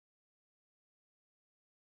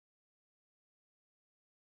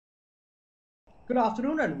Good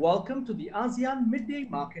afternoon and welcome to the ASEAN Midday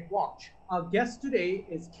Market Watch. Our guest today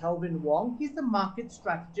is Kelvin Wong. He's the market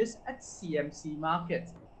strategist at CMC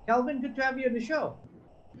Markets. Kelvin, good to have you on the show.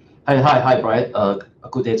 Hi, Brian. A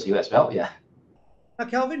good day to you as well. Yeah. Now,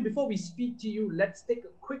 Kelvin, before we speak to you, let's take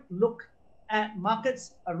a quick look at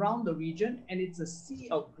markets around the region, and it's a sea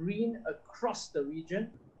of green across the region.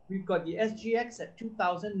 We've got the SGX at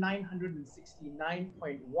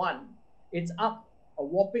 2,969.1. It's up a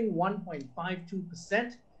whopping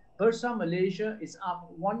 1.52%. Bursa Malaysia is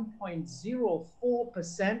up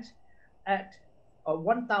 1.04% at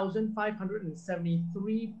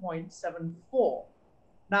 1,573.74.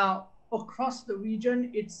 Now, across the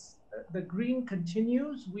region, it's the green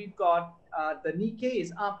continues. We've got the Nikkei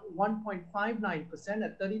is up 1.59%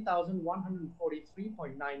 at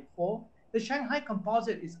 30,143.94. The Shanghai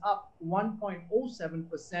Composite is up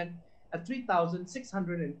 1.07% at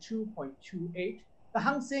 3,602.28. The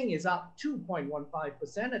Hang Seng is up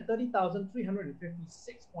 2.15% at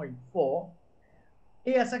 30,356.4.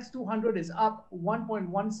 ASX 200 is up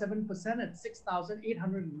 1.17% at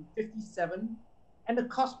 6,857. And the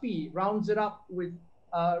Kospi rounds it up with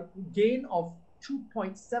a gain of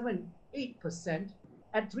 2.78%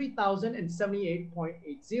 at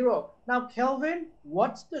 3,078.80. Now, Kelvin,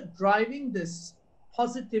 what's driving this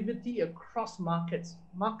positivity across markets?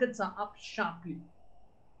 Markets are up sharply.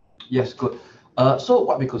 Yes, good. So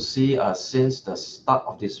what we could see since the start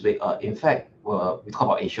of this week, in fact, we talk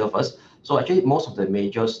about Asia first. So actually, most of the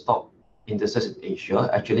major stock indices in Asia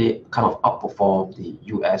actually kind of outperform the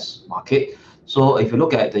US market. So if you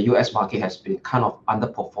look at the US market has been kind of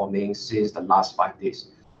underperforming since the last 5 days.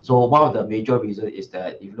 So one of the major reasons is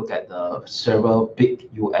that if you look at the several big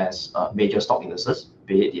US major stock indices,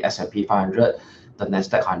 be it the S&P 500, the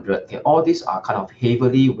Nasdaq 100, okay, all these are kind of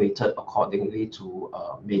heavily weighted accordingly to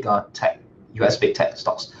mega tech, US big tech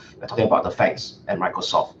stocks. We're talking about the FANGs and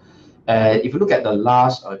Microsoft. And if you look at the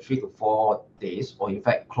last 3 to 4 days, or in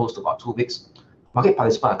fact close to about 2 weeks, market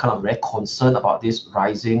participants are kind of very concerned about this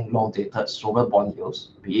rising long-dated sovereign bond yields,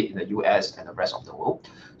 be it in the US and the rest of the world.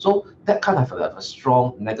 So that kind of a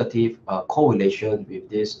strong negative correlation with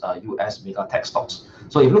these US mega tech stocks.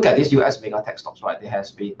 So if you look at these US mega tech stocks, right, they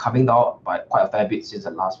has been coming down by quite a fair bit since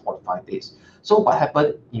the last 4 to 5 days. So what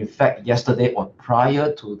happened, in fact, yesterday or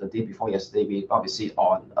prior to the day before yesterday, we obviously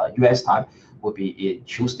on US time, will be in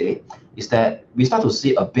Tuesday, is that we start to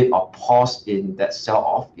see a bit of pause in that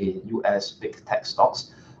sell-off in US big tech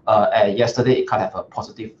stocks. And yesterday, it kind of have a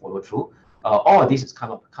positive follow-through. All of this is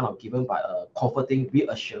kind of given by a comforting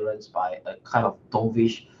reassurance by a kind of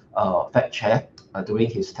dovish Fed chair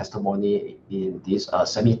during his testimony in this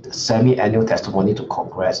semi-annual testimony to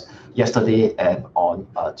Congress yesterday and on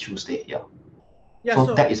Tuesday. Yeah. Yeah,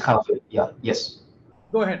 So that is kind of yes.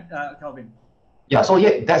 Go ahead, Kelvin. Yeah, so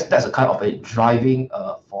yeah, that's a kind of a driving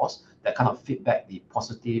force that kind of feedback the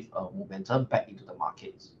positive momentum back into the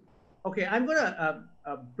markets. Okay, I'm going to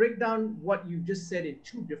break down what you just said in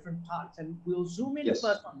two different parts, and we'll zoom in Yes.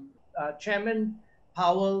 first on Chairman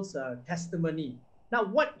Powell's testimony. Now,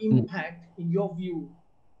 what impact, in your view,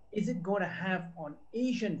 is it going to have on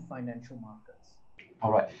Asian financial markets?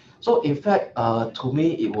 All right. So in fact, to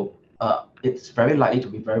me, it's very likely to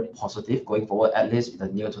be very positive going forward, at least in the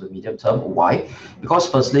near to the medium term. Why? Because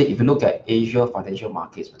firstly, if you look at Asia financial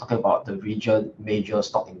markets, we're talking about the region major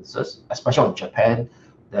stock indices, especially on Japan,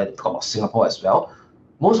 then talk about Singapore as well.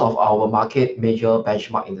 Most of our market major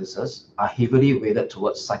benchmark indices are heavily weighted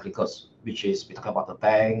towards cyclicals, which is we're talking about the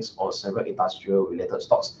banks or several industrial related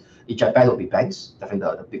stocks. In Japan, it will be banks,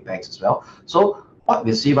 definitely the big banks as well. So what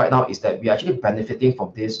we see right now is that we're actually benefiting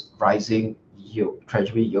from this rising yield,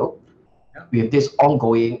 treasury yield, with this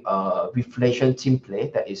ongoing reflation team play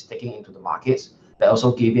that is taking into the markets, that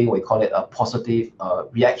also giving, we call it a positive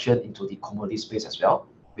reaction into the commodity space as well,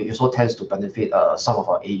 which also tends to benefit some of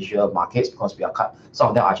our Asia markets because some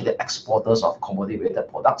of them are actually exporters of commodity related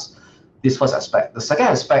products. This first aspect. The second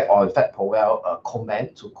aspect, or in fact, Powell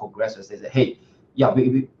comment to Congress is that, hey, yeah,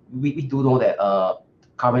 we do know that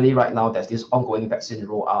currently right now there's this ongoing vaccine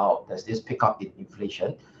rollout, there's this pickup in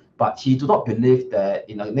inflation, but he do not believe that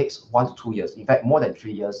in the next 1 to 2 years, in fact, more than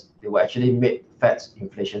 3 years, they will actually meet Fed's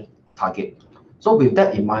inflation target. So with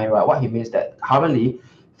that in mind, right, what he means that currently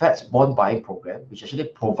Fed's bond buying program, which is actually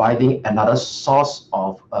providing another source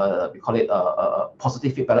of, we call it a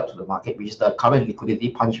positive feedback to the market, which is the current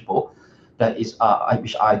liquidity punch bowl, that is,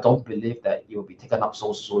 which I don't believe that it will be taken up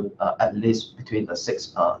so soon, at least between a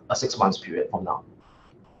 6 months period from now,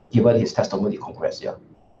 given his testimony to Congress. Yeah.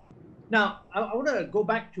 Now, I want to go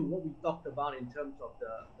back to what we talked about in terms of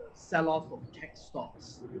the sell-off of tech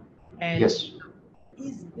stocks. And Yes.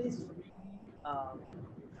 is this really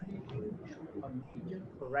preview to a major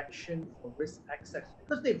correction for risk access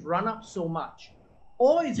because they've run up so much?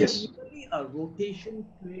 Or is it Yes. merely a rotation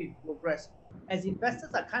play progress as investors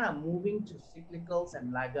are kind of moving to cyclicals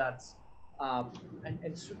and laggards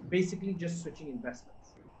and basically just switching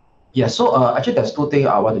investments? Yeah, so actually there's two things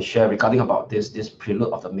I want to share regarding about this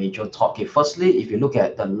prelude of the major talk. Okay, firstly, if you look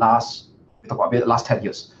at we talk about the last 10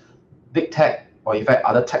 years, big tech, or in fact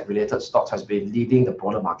other tech related stocks, has been leading the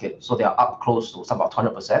broader market. So they are up close to some about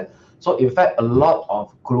 200%. So in fact, a lot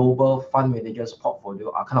of global fund managers'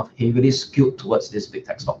 portfolio are kind of heavily skewed towards these big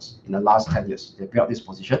tech stocks in the last 10 years. They built this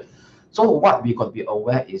position. So what we got to be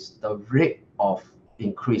aware is the rate of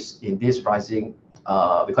increase in this rising,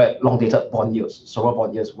 we call it long dated bond yields, sovereign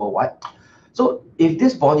bond yields worldwide. So if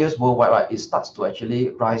this bond yields worldwide, right, it starts to actually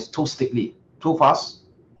rise too steeply, too fast,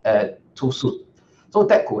 and too soon. So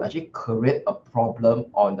that could actually create a problem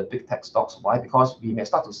on the big tech stocks. Why? Because we may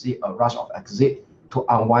start to see a rush of exit to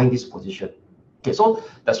unwind this position. Okay, so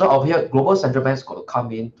that's why over here, global central banks got to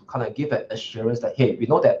come in to kind of give an assurance that, hey, we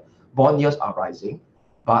know that bond yields are rising,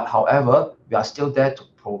 but however, we are still there to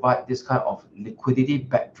provide this kind of liquidity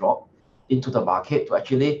backdrop into the market to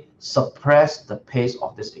actually suppress the pace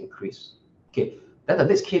of this increase. Okay, then the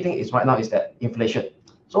next key thing is right now is that inflation.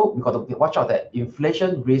 So we got to watch out that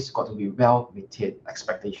inflation risk got to be well maintained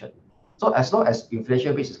expectation. So as long as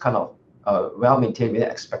inflation risk is kind of well maintained with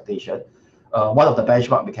expectation, one of the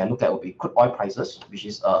benchmark we can look at will be crude oil prices, which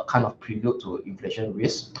is a kind of prelude to inflation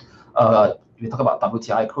risk. We talk about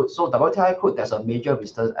WTI crude. So WTI crude, there's a major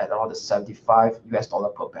resistance at around the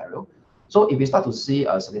 $75 per barrel. So if we start to see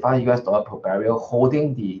a $75 per barrel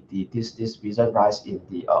holding this recent rise in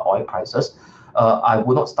the oil prices, I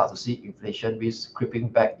would not start to see inflation risk creeping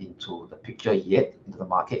back into the picture yet into the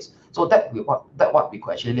markets. So what we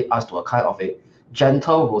could actually lead us to a kind of a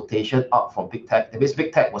gentle rotation up from big tech. That means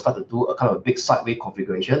big tech will start to do a kind of a big sideways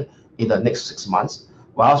configuration in the next 6 months,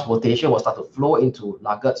 whilst rotation will start to flow into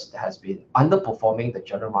laggards that has been underperforming the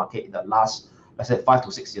general market in the last, let's say, 5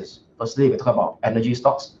 to 6 years. Firstly, we're talking about energy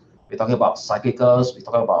stocks. We're talking about cyclicals. We're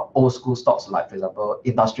talking about old school stocks like, for example,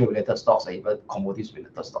 industrial related stocks and even commodities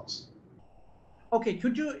related stocks. Okay,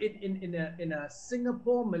 could you, in a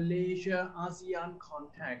Singapore, Malaysia, ASEAN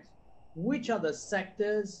context, which are the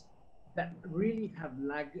sectors that really have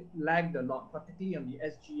lagged a lot, particularly on the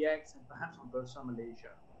SGX and perhaps on Bursa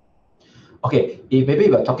Malaysia? Okay, if maybe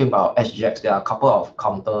we're talking about SGX, there are a couple of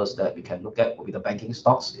counters that we can look at with the banking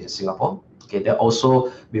stocks in Singapore. Okay, there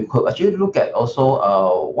also we could actually look at also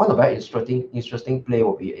one of the very interesting play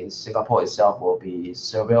will be in Singapore itself will be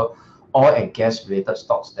several oil and gas related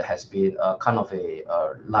stocks that has been kind of a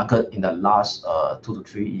laggard in the last 2 to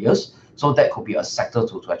 3 years. So that could be a sector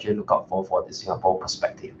to actually look out for the Singapore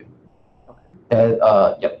perspective. Okay. And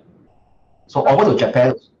yep. So over to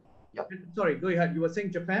Japan. Yeah. Sorry, go ahead. You were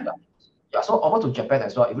saying Japan? Yeah, so over to Japan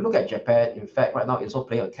as well. If you look at Japan, in fact, right now it's also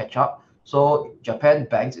playing a catch up. So Japan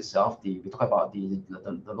banks itself, we talk about the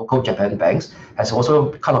local Japan banks, has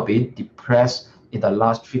also kind of been depressed in the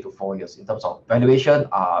last 3 to 4 years in terms of valuation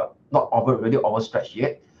are not really overstretched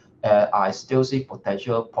yet. I still see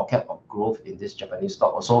potential pocket of growth in this Japanese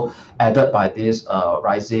stock, also added by this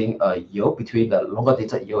rising yield between the longer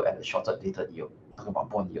dated yield and the shorter dated yield. Talking about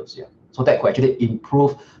bond yields here. So that could actually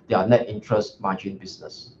improve their net interest margin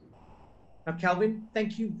business. Now, Kelvin,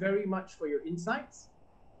 thank you very much for your insights.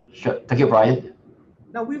 Sure. Thank you, Brian.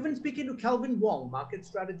 Now, we've been speaking to Kelvin Wong, market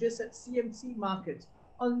strategist at CMC Markets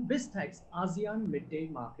on BizTech's ASEAN Midday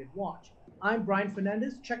Market Watch. I'm Brian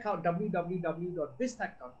Fernandez. Check out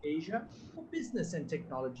www.biztech.asia for business and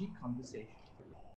technology conversations.